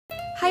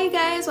Hi you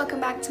guys, welcome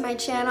back to my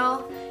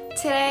channel.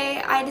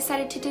 Today I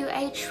decided to do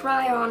a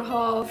try-on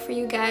haul for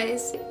you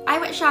guys. I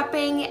went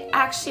shopping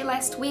actually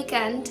last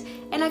weekend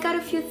and I got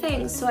a few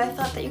things, so I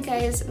thought that you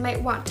guys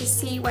might want to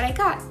see what I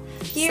got.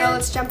 So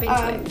let's jump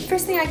into it.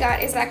 First thing I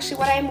got is actually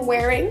what I'm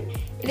wearing.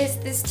 It is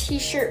this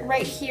t-shirt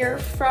right here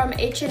from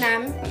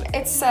H&M.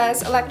 It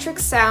says Electric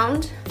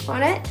Sound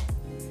on it.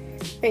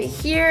 Right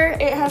here,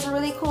 it has a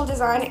really cool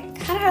design. It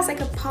kind of has like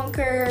a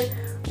punker,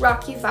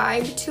 rocky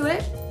vibe to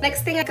it.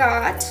 Next thing I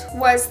got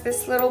was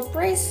this little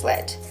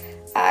bracelet.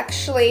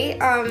 Actually,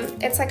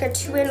 it's like a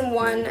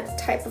 2-in-1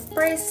 type of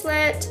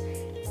bracelet.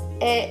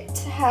 It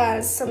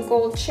has some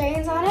gold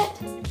chains on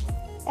it.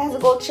 It has a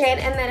gold chain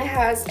and then it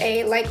has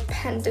a like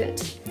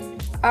pendant,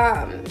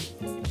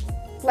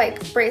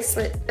 like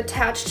bracelet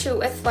attached to it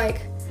with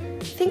like, I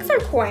think they're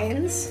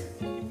coins.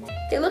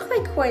 They look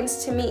like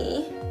coins to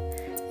me.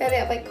 Yeah, they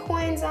have like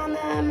coins on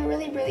them,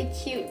 really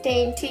cute,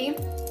 dainty.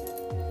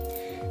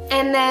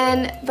 And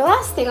then the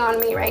last thing on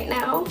me right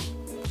now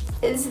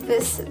is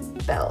this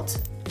belt.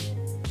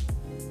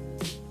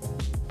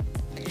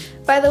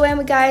 By the way,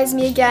 guys,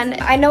 me again.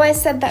 I know I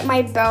said that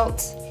my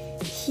belt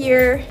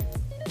here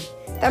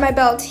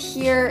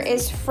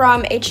is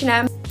from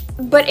H&M,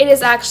 but it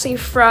is actually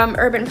from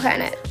Urban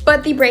Planet.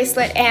 But the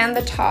bracelet and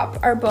the top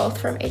are both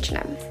from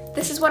H&M.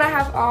 This is what I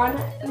have on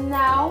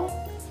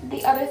now.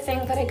 The other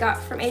thing that I got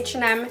from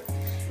H&M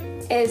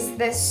is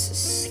this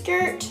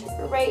skirt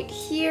right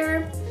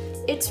here.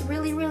 It's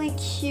really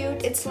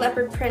cute. It's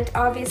leopard print,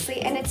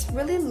 obviously, and it's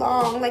really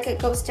long. Like it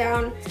goes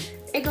down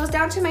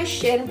to my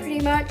shin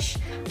pretty much.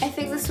 I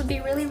think this would be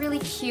really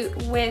cute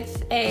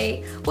with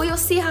a, well, you'll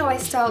see how I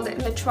styled it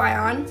in the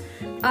try-on,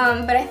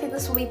 but I think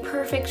this will be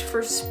perfect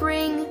for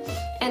spring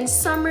and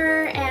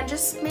summer, and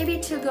just maybe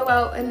to go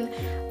out and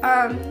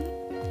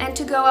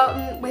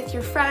with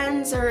your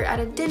friends or at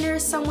a dinner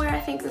somewhere.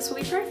 I think this will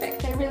be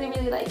perfect. I really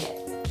like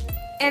it.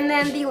 And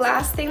then the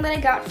last thing that I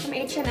got from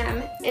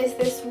H&M is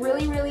this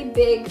really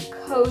big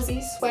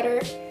cozy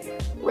sweater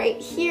right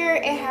here.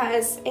 It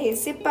has a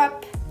zip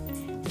up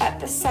at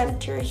the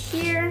center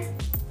here.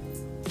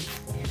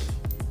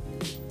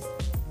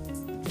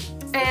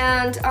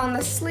 And on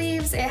the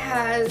sleeves it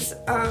has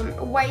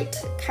white,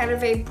 kind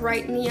of a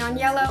bright neon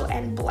yellow,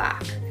 and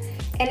black.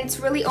 And it's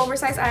really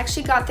oversized. I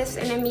actually got this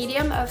in a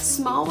medium. A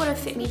small would have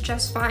fit me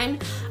just fine.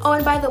 Oh,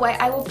 and by the way,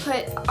 I will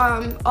put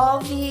all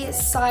the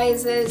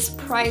sizes,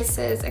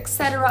 prices,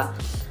 etc.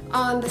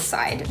 on the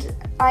side.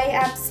 I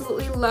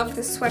absolutely love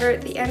this sweater.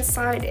 The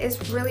inside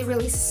is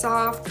really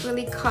soft,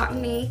 really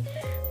cottony,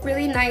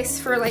 really nice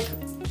for like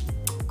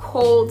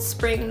cold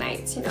spring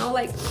nights, you know,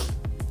 like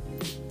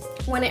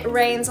when it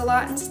rains a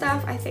lot and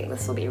stuff. I think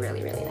this will be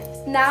really nice.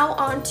 Now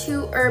on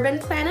to Urban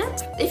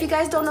Planet. If you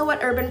guys don't know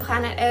what Urban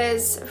Planet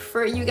is,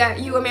 for you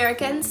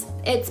Americans,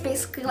 it's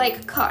basically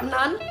like Cotton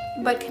On,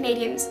 but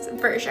Canadian's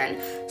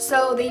version.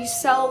 So they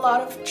sell a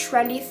lot of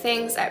trendy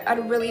things at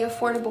a really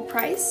affordable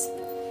price.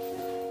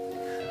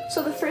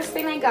 So the first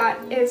thing I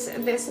got is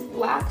this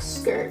black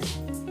skirt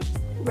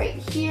right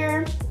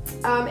here.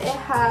 It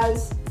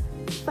has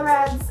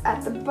threads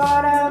at the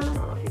bottom. I don't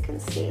know if you can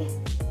see.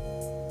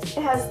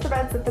 It has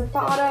threads at the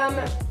bottom,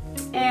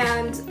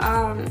 and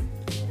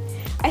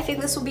I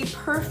think this will be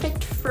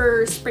perfect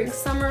for spring,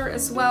 summer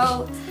as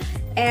well.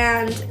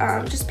 And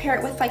just pair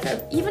it with like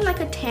even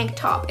like a tank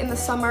top in the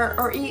summer,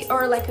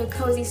 or like a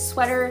cozy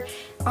sweater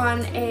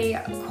on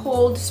a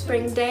cold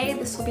spring day.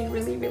 This will be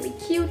really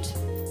cute.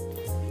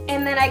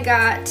 And then I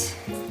got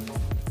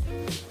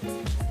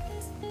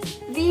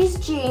these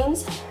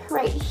jeans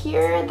right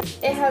here.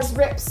 It has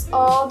rips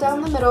all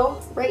down the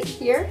middle right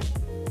here,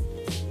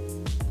 if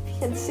you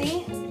can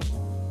see.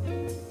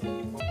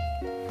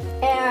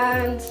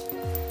 And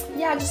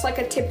yeah, just like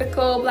a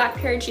typical black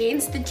pair of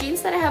jeans. The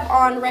jeans that I have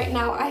on right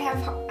now, I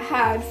have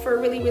had for a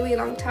really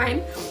long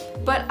time,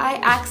 but I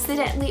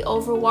accidentally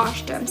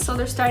overwashed them, so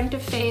they're starting to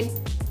fade.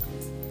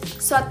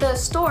 So at the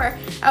store,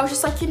 I was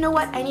just like, you know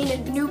what, I need a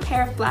new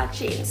pair of black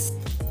jeans.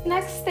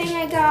 Next thing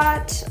I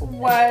got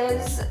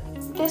was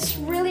this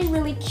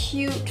really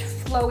cute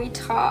flowy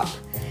top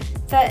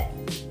that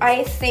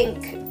I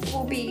think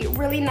will be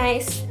really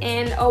nice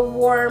in a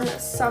warm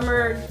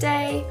summer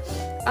day.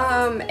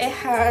 It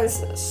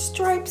has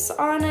stripes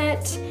on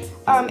it.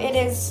 It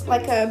is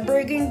like a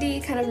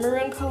burgundy kind of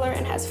maroon color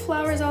and has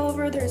flowers all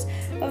over. There's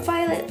a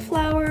violet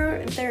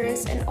flower, there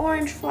is an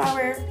orange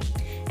flower,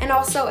 and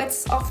also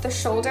it's off the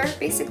shoulder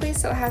basically,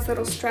 so it has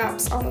little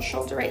straps on the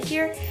shoulder right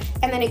here,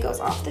 and then it goes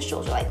off the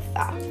shoulder like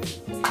that.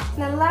 And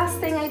then the last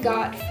thing I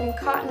got from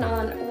Cotton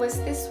On was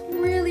this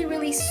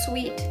really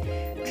sweet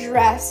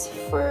dress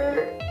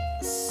for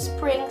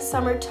spring,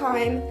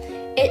 summertime.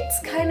 It's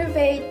kind of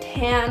a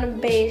tan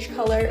beige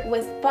color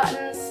with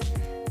buttons.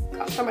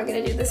 Gosh, how am I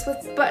gonna do this?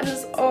 With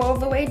buttons all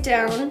the way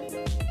down.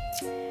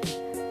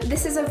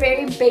 This is a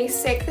very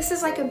basic, this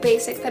is like a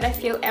basic that I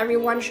feel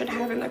everyone should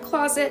have in their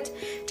closet,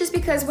 just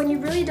because when you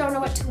really don't know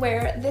what to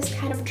wear, this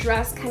kind of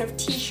dress, kind of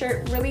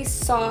t-shirt, really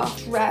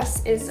soft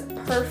dress is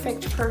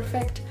perfect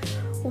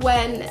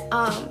when,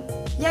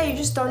 yeah, you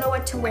just don't know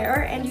what to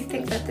wear and you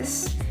think that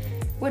this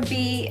would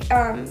be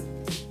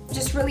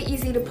just really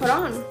easy to put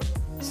on.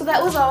 So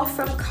that was all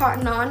from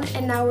Cotton On,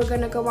 and now we're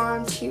gonna go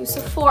on to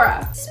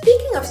Sephora.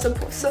 Speaking of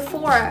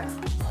Sephora,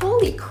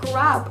 holy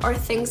crap, are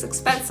things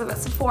expensive at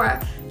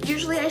Sephora.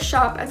 Usually I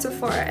shop at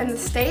Sephora in the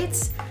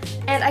States,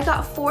 and I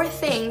got 4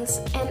 things,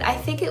 and I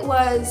think it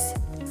was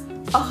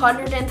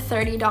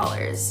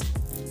 $130.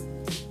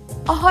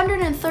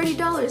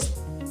 $130,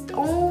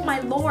 oh my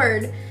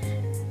lord.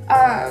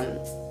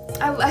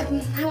 I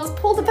was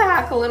pulled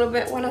back a little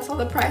bit when I saw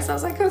the price. I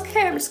was like,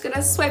 okay, I'm just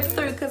gonna swipe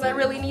through because I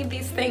really need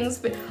these things,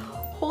 but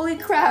holy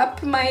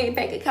crap, my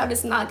bank account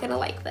is not gonna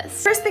like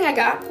this. First thing I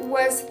got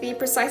was the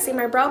Precisely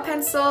My Brow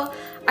Pencil.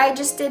 I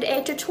just did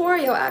a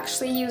tutorial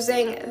actually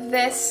using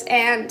this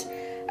and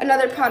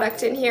another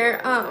product in here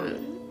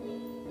on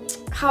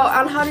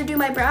how to do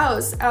my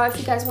brows. If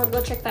you guys want to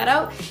go check that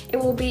out, it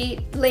will be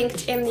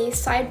linked in the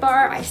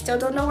sidebar. I still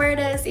don't know where it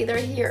is, either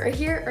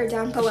here or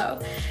down below.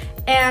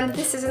 And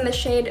this is in the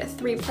shade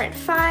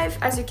 3.5.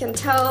 As you can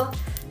tell,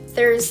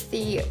 there's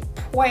the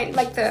point,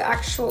 like the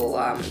actual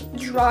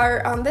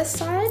drawer on this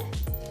side,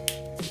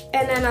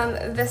 and then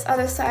on this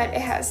other side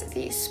it has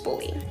the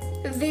spoolie.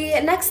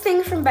 The next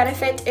thing from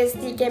Benefit is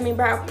the Gaming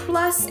Brow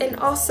Plus, and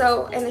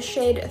also in the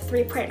shade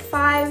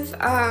 3.5.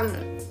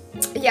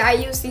 Yeah, I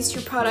used these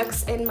 2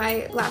 products in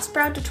my last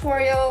brow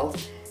tutorial.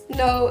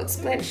 No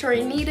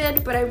explanatory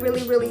needed, but I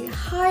really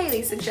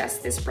highly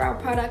suggest this brow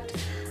product.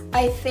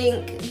 I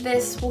think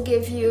this will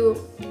give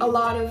you a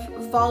lot of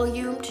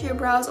volume to your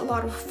brows, a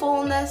lot of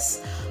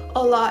fullness,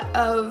 a lot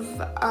of,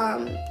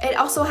 it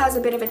also has a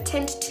bit of a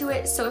tint to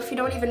it, so if you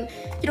don't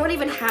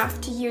even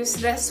have to use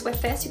this with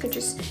this, you could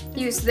just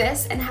use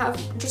this and have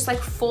just like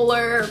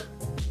fuller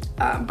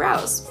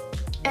brows.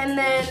 And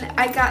then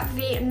I got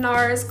the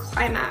NARS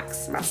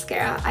Climax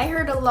mascara. I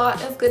heard a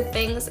lot of good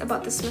things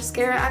about this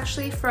mascara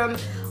actually from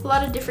a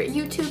lot of different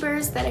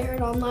YouTubers that I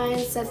heard online,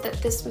 said that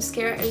this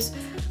mascara is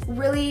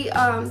really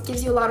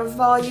gives you a lot of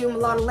volume, a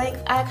lot of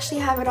length. I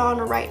actually have it on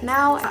right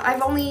now.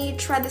 I've only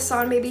tried this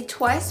on maybe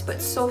twice, but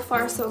so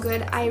far so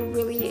good. I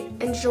really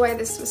enjoy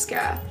this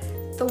mascara.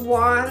 The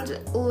wand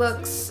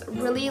looks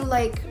really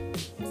like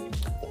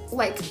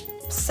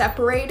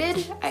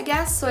separated, I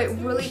guess, so it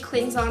really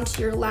clings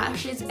onto your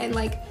lashes, and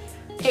like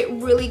it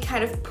really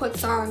kind of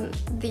puts on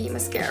the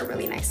mascara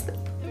really nicely.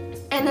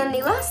 And then the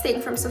last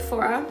thing from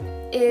Sephora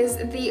is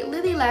the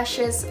Lily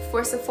Lashes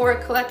for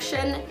Sephora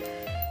collection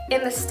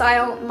in the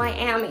style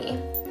Miami.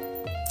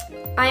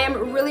 I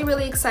am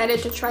really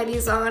excited to try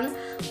these on.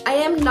 I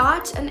am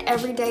not an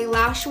everyday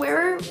lash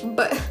wearer,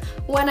 but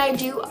when I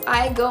do,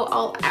 I go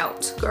all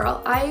out,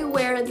 girl. I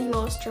wear the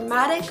most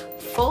dramatic,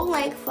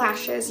 full-length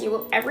lashes you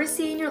will ever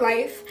see in your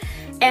life,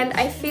 and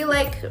I feel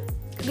like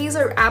these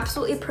are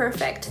absolutely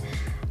perfect.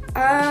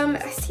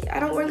 I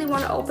don't really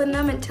want to open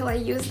them until I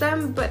use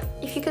them, but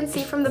if you can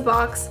see from the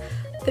box,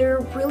 they're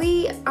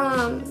really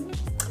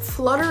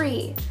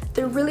fluttery.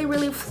 They're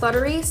really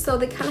fluttery, so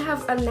they kind of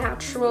have a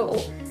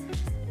natural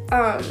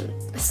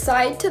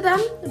side to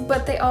them,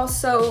 but they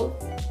also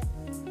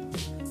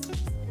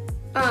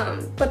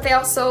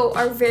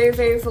are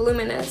very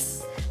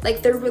voluminous.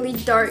 Like, they're really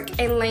dark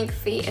and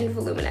lengthy and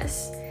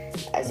voluminous,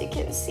 as you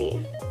can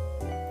see.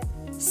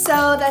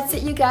 So that's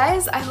it, you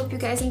guys. I hope you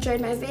guys enjoyed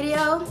my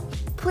video.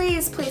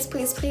 Please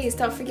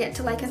don't forget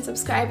to like and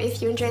subscribe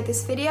if you enjoyed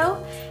this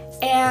video,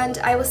 and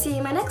I will see you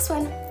in my next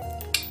one.